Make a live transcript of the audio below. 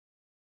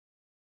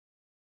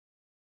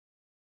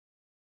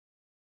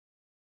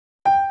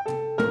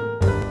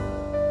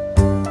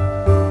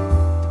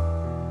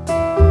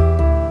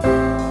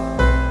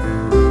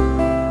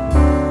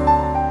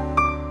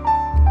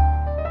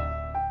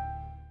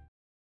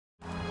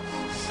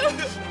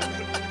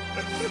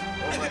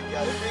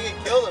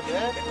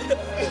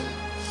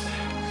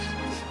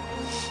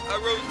I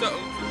wrote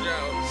something for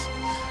John's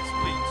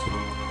speech.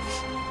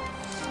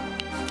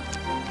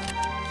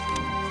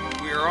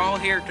 We are all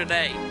here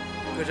today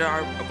because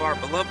of our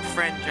beloved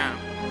friend John.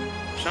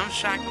 Some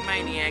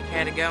psychomaniac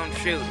had to go and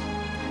shoot him.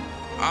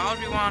 All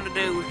we wanted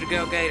to do was to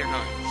go gator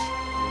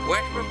hunting.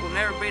 Westbrook will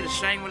never be the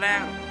same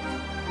without him.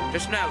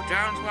 Just know,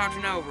 John's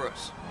watching over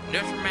us.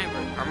 Just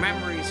remember, our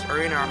memories are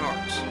in our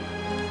hearts.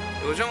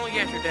 It was only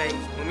yesterday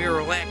when we were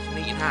relaxing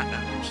eating hot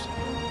dogs.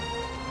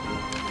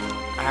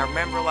 I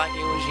remember like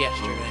it was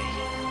yesterday.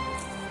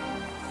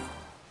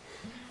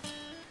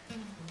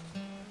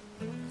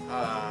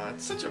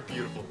 It's such a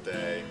beautiful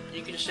day.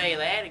 You can say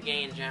that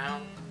again,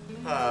 John.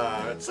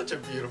 It's such a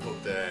beautiful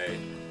day.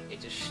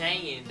 It's a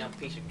shame you dumb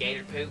piece of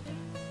gator poop.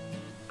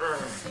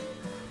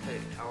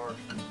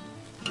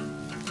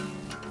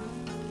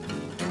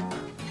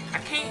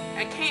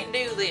 I can't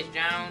do this,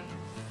 John.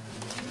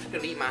 I'm just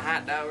gonna eat my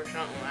hot dog or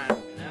something. I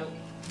don't know.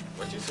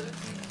 What'd you say?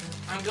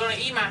 I'm gonna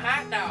eat my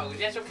hot dog.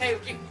 That's okay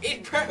with you?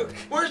 It broke.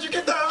 Where'd you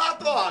get that hot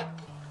dog?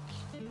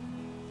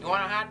 You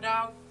want a hot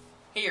dog?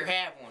 Here,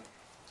 have one.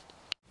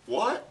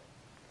 What?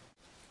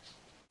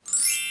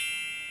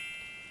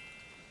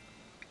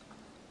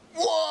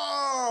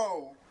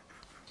 Whoa!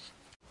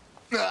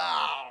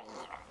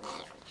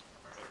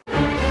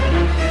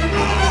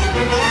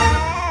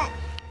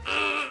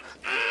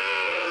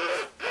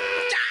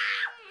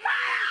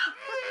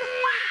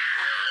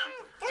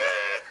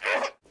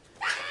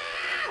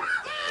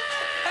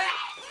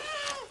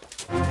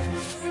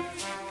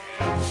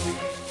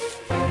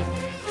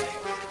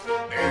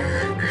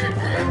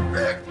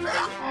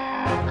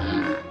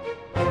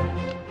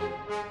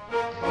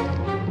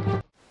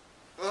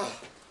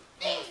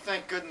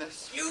 Thank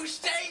goodness. You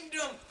saved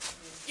him!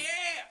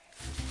 Yeah!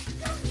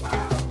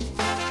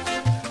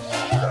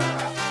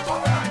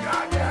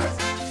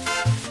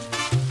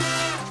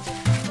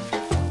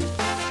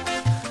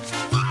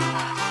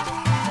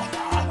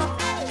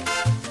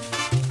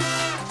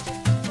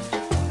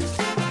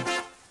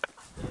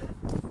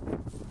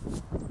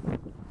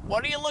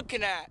 What are you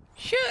looking at?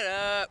 Shut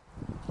up!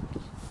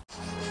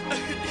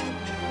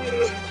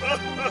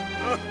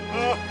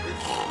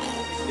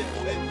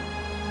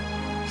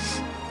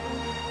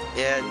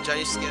 Yeah, John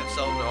used to get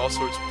himself into all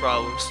sorts of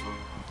problems.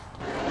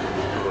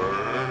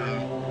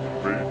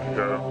 Big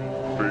happy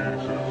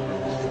faces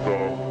and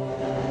stuff.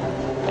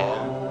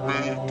 I'm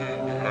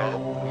making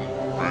happy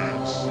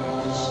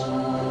faces.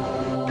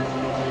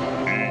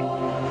 Eat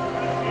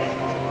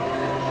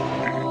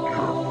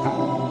your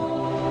food.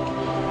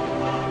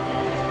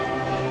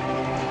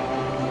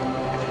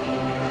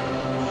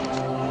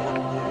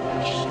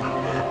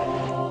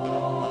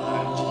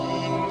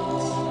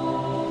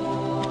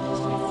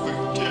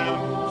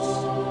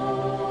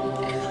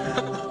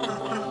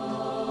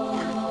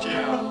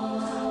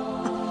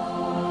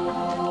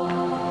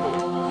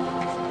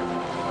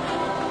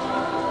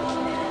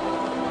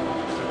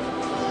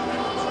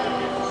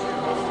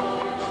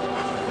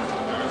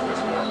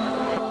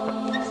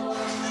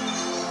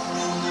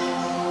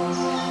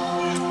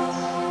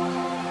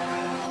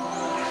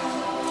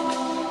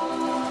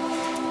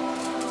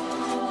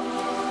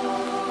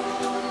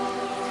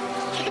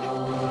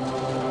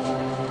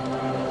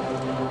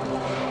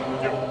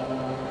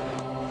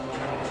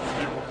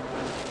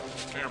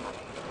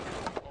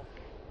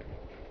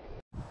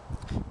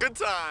 Good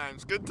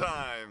times, good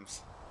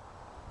times.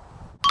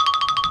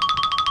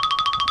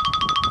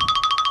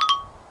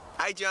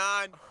 Hi,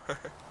 John.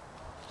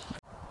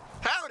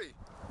 Howdy!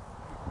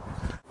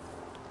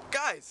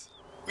 Guys,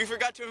 we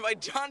forgot to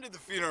invite John to the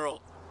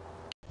funeral.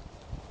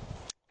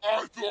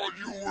 I thought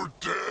you were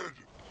dead.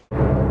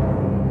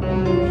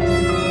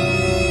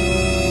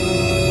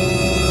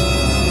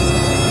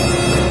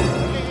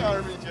 Hey,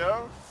 Army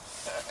Joe.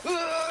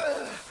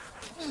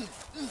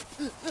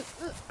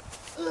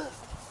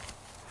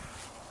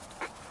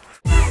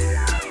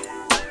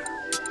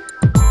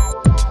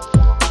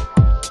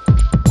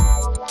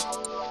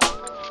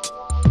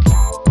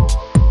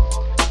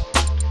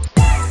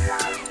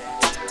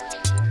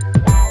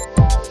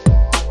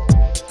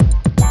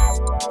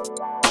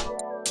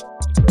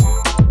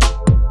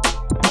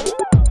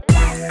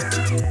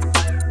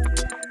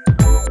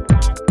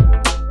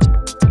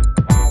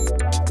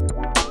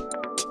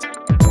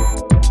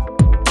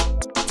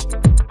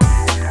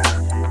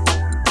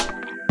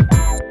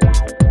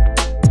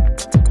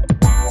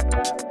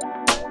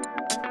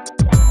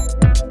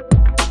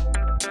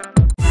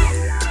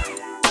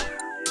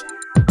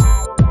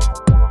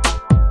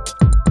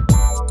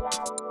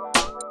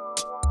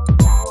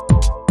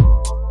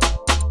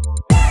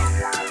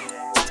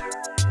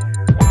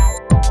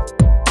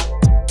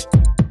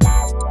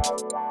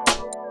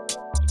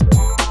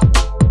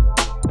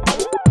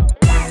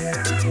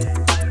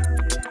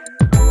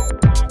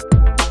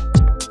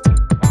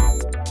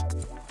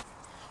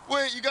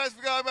 Wait, you guys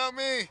forgot about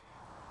me.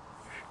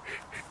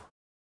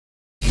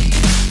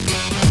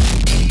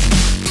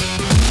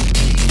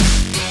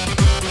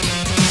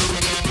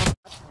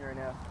 Right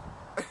now.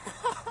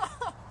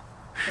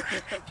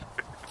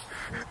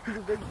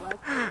 The big black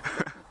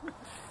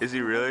Is he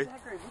really?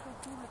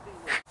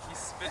 He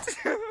spits.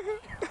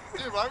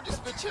 Dude, why would you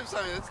spit chips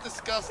on me? That's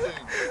disgusting.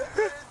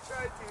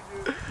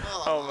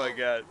 Oh my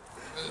god.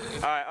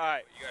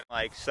 Alright.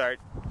 Like, start,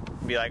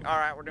 be like,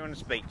 alright, we're doing a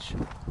speech.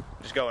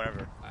 Just go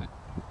whenever. Alright.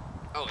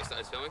 Oh,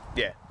 it's filming?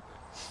 Yeah.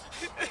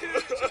 They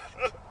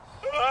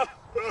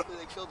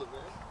killed him,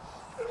 man.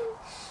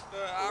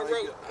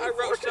 I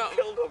wrote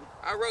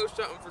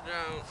something for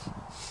Jones.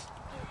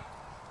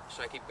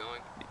 Should I keep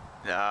going?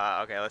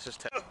 Okay, let's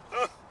just I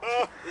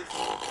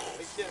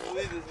can't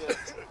believe this,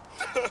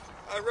 man.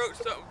 I wrote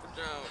something for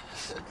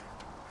Jones.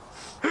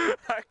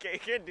 Okay,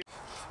 can't do.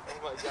 Oh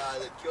my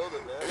god, they killed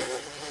him, man.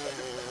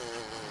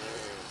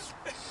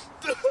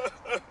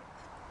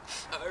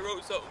 I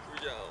wrote something for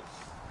Jones.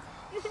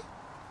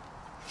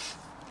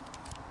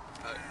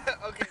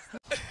 Okay.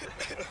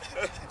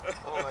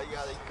 Oh my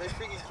god, they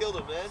freaking killed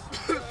him, man.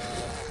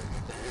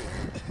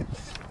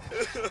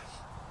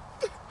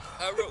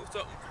 I wrote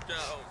something for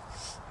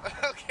Jones.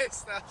 Okay,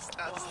 stop.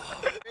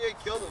 They freaking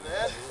killed him,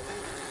 man.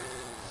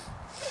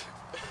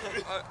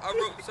 I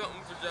wrote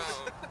something for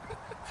Jones.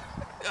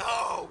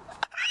 No!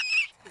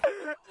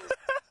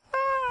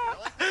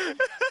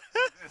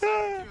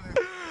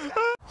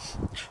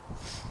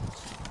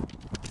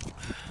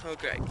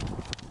 Okay.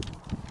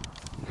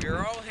 We're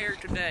all here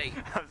today.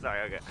 I'm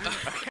sorry, okay.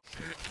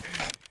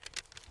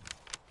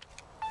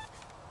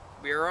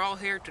 We are all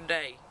here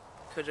today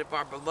because of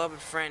our beloved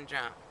friend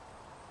John.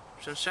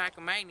 Some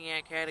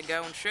psychomaniac had to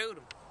go and shoot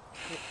him.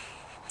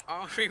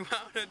 All we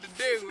wanted to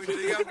do was to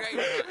go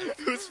gator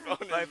hunting. Whose phone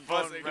is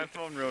My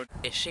phone wrote.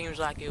 It seems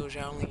like it was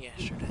only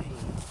yesterday.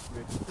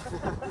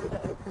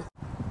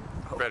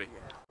 Ready.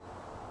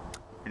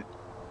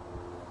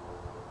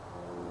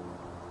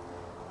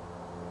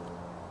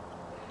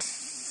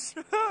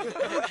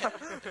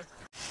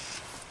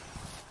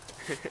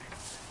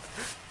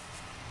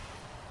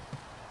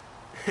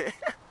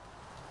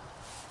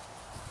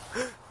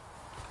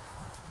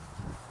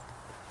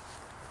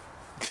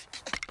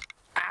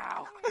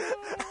 Ow!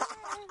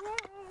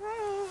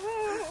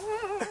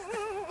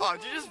 Oh,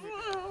 did you just...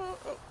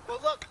 Well,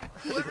 look,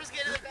 whoever's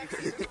getting the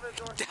vaccine is open the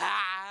door.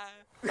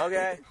 Die!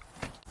 Okay.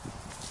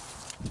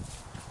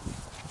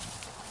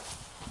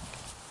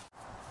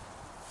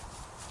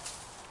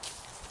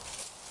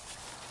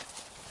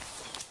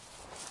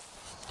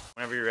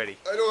 Whenever you're ready.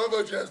 I don't have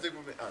my chapstick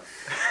with me.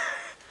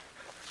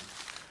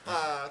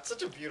 It's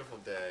such a beautiful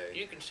day.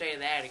 You can say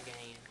that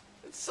again.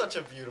 It's such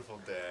a beautiful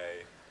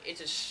day.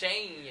 It's a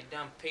shame, you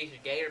dumb piece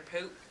of gator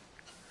poop.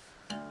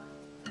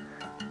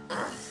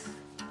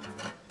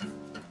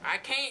 I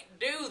can't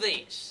do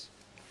this.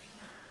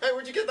 Hey,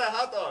 where'd you get that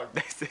hot dog?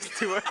 It's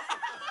too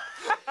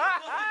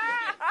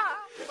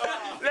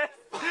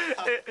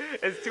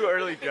It's too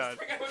early, John.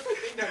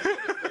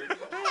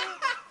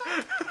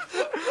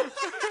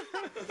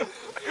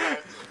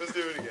 Let's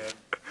do it again.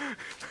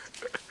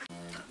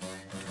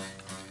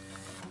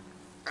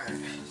 Alright,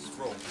 let's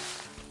roll.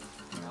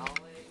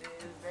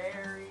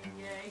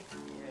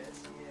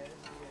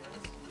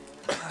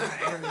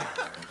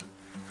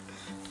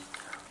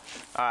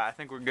 Alright, I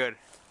think we're good.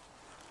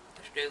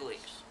 Let's do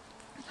this.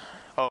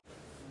 Oh.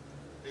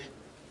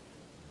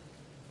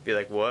 Be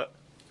like, what?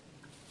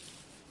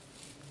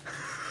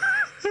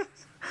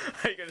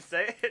 Are you gonna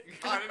say it?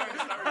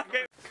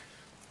 Okay.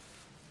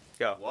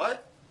 Go.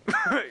 What?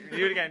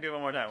 Do it again, do it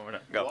one more time,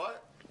 Go.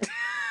 What?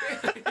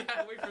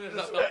 Wait for this.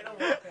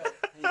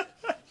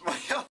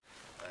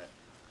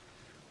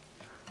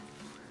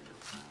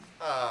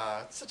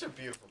 It's such a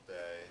beautiful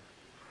day.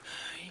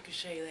 You can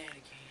say that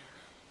again.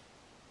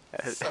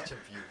 It's such a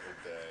beautiful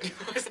day.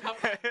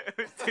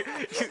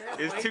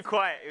 It was too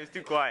quiet. It was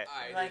too quiet.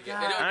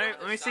 Alright,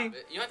 Let me see. You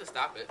don't have to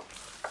stop it.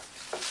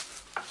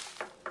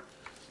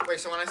 Wait,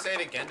 so when I say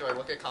it again, do I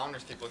look at Colin or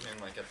just keep looking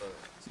like at the...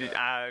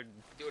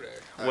 Do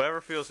it.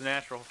 Whatever feels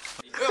natural.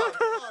 No,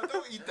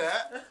 don't eat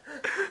that.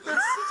 That's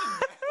such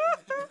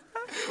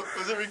a...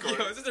 Was it recording?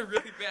 Yo, this is a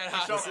really bad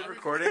hot Was dog. it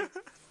recording?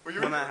 Were you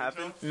When that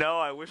recording, happened? No,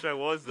 I wish I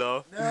was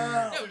though.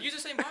 No, use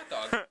the same hot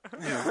dog.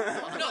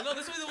 No,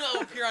 this will be the one that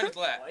will appear on his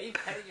lap. I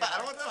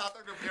don't want that hot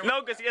dog to appear. No,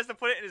 because he has to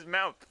put it in his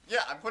mouth.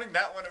 Yeah, I'm putting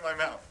that one in my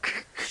mouth.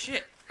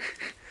 Shit.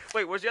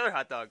 Wait, where's the other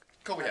hot dog?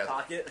 Kobe has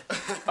Pocket.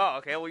 Oh,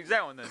 okay, we'll use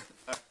that one then.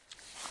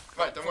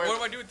 Right, don't worry. What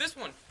do I do with this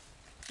one?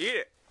 Eat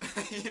it.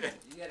 Eat it.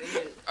 You gotta eat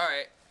it.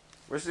 Alright,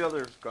 Where's the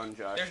other gun,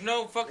 Josh? there's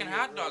no fucking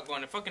hot dog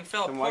one. It fucking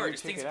fell Then why apart.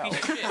 did you This take thing's a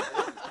it piece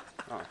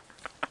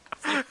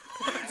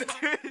of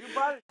shit. You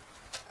bought it.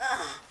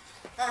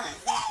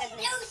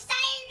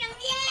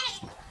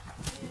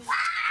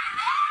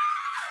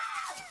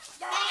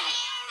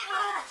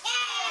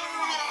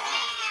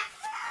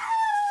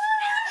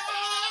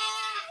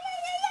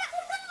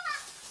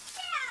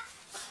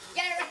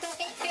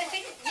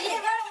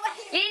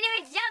 You didn't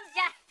even jump,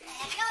 Josh.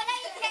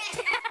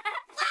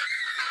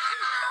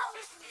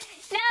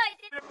 No, I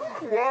didn't.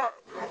 What?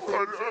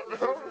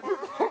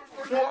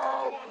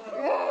 Wow!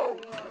 Whoa!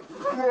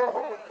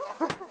 Whoa!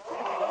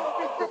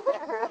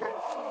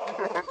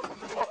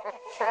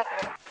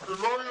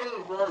 Am I in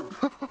the right?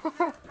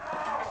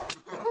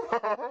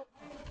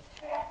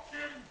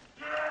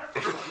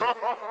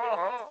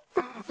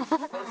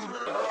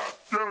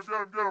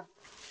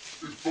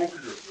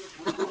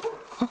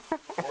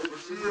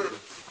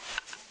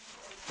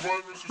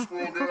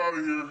 out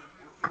of here.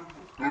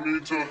 You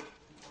need to...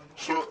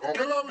 Sir,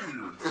 get out of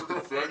here,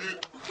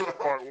 faggot.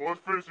 Alright, well,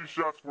 let's finish these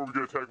shots before we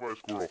get attacked by a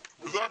squirrel.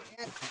 Is that...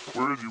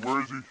 Where is he?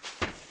 Where is he?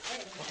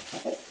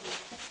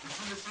 He's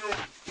in the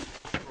ceiling.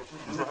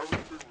 Is that how we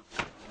do it?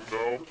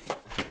 No.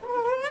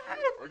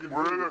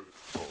 Where is it?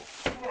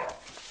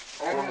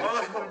 Oh,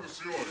 I'm in the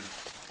ceiling.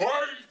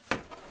 Fight!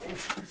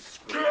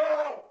 Get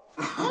out!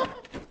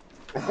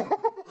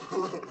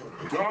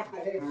 Not the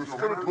whole... It's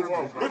gonna come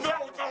out.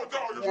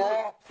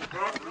 No.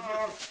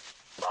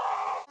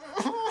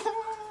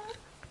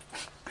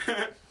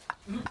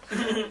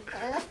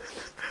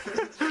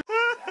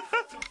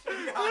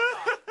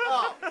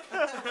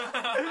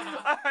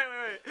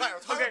 Wait.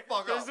 Okay,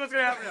 this is what's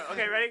gonna happen now.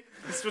 Okay, ready?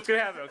 This is what's gonna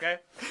happen, okay?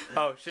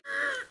 Oh, shit.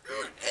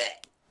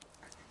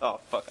 Oh,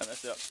 fuck, I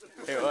messed it up.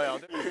 Here, wait, I'll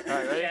do it.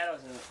 Alright, ready?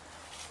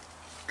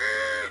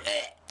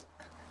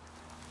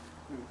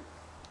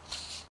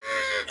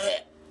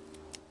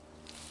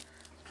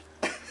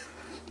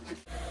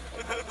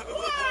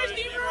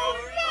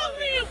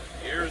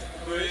 Here's the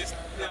twist.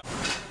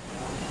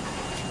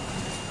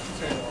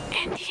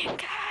 Indian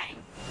guy.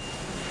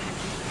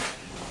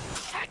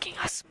 Sucking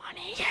us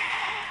money,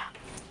 yeah.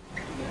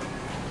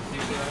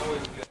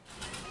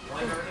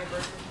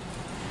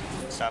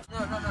 Stop. No.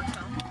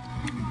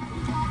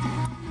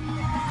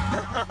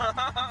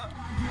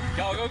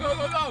 Go.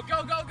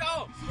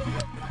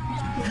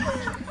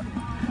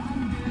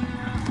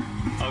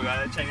 Oh god,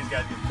 that Chinese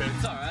guy's getting pissed.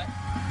 It's alright.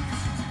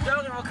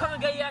 Logan, we'll come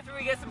and get you after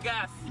we get some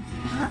gas.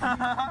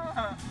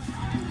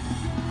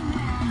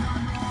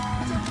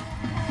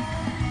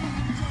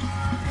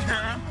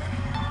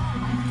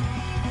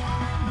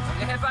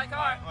 Get hit by a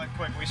car. Alright,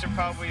 quick, we should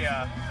probably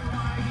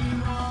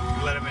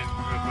let him in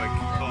real quick.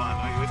 Hold on,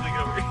 wait, let's make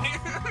it over here.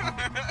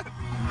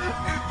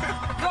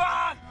 Come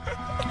on!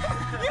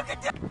 You can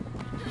do it!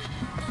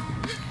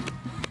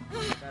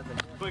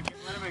 Quick,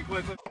 let him in,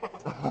 quick.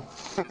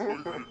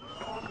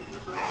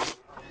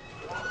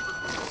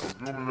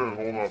 Give me that,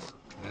 hold up.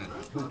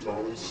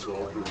 Thomas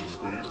stopped in his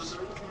face.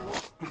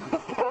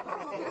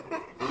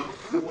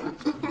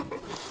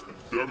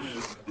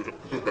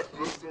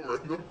 That's so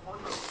random.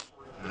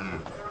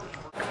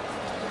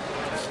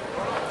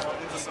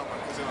 Into someone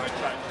because they're like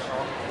trying to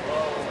control.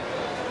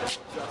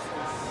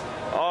 Justice.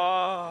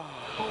 Oh.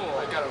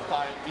 I gotta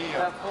find me a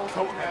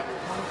coat hat.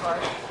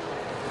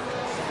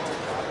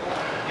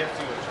 Gift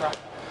you a truck.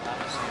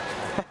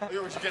 Yo,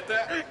 would you get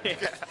that? Yeah.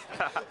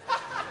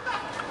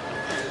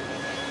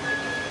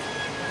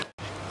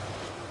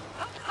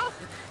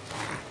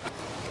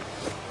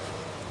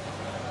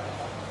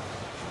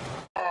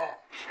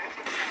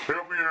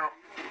 Help me out.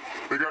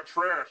 They got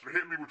trash. They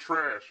hit me with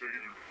trash.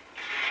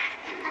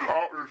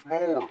 Oh, there's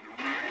more.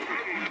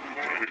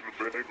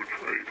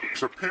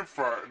 It's a pimp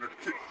fight. And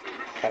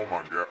oh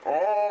my god.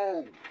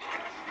 Oh!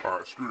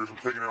 Alright, screw this. I'm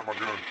taking out my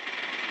gun.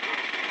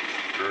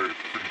 Okay,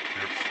 it's pretty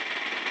pimps.